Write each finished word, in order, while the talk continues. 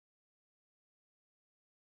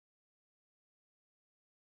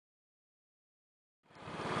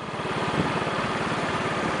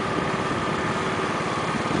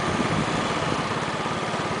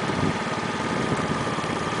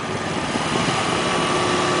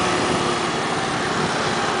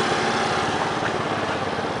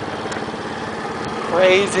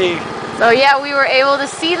crazy. So yeah, we were able to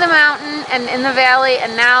see the mountain and in the valley,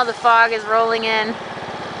 and now the fog is rolling in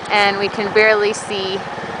and we can barely see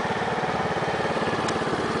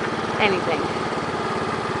anything.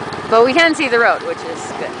 But we can see the road, which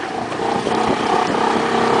is good.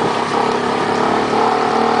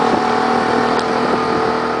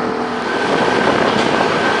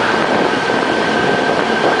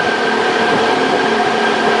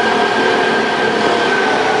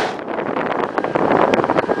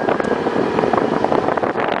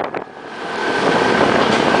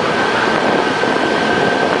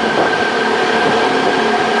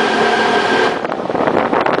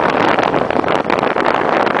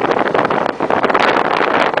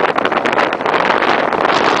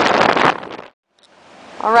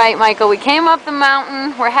 Alright, Michael, we came up the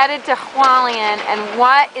mountain, we're headed to Hualien, and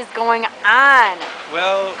what is going on?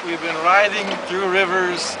 Well, we've been riding through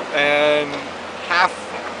rivers and half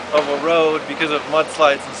of a road because of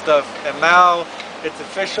mudslides and stuff, and now it's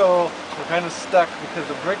official. We're kind of stuck because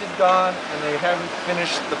the bridge is gone and they haven't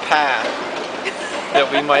finished the path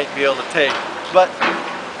that we might be able to take. But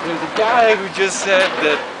there's a guy who just said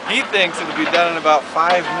that he thinks it'll be done in about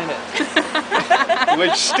 5 minutes.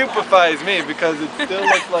 Which stupefies me because it still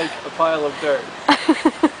looks like a pile of dirt.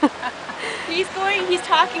 He's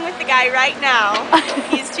talking with the guy right now.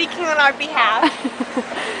 He's speaking on our behalf.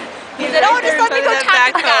 He said, oh, just let me go talk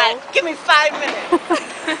to the guy. Give me 5 minutes.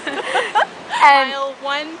 Mile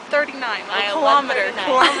 139. Kilometer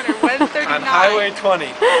 139. On Highway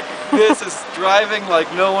 20. This is driving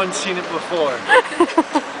like no one's seen it before.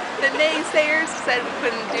 The naysayers said we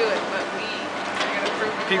couldn't do it, but we are going to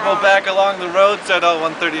prove them People wrong. back along the road said, oh,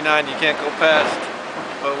 139, you can't go past.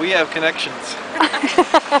 But we have connections.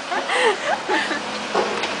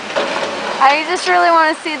 I just really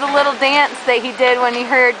want to see the little dance that he did when he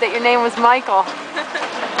heard that your name was Michael.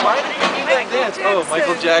 Why did he do that dance? Oh,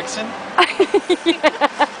 Michael Jackson?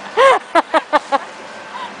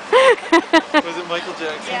 Was it Michael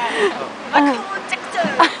Jackson? Yeah. Oh.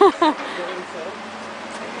 Michael Jackson.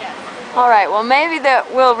 Alright, well maybe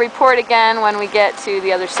that we'll report again when we get to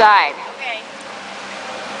the other side. Okay.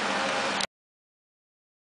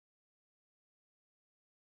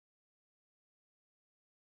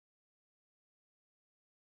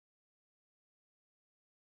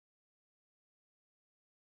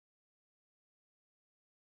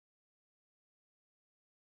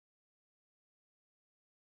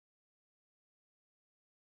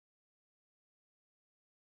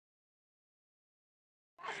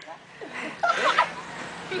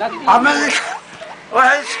 Are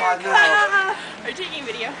you taking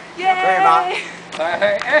video? Yay!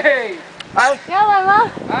 Hey! Yeah,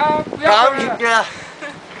 Mama. Yeah.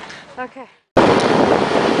 Okay.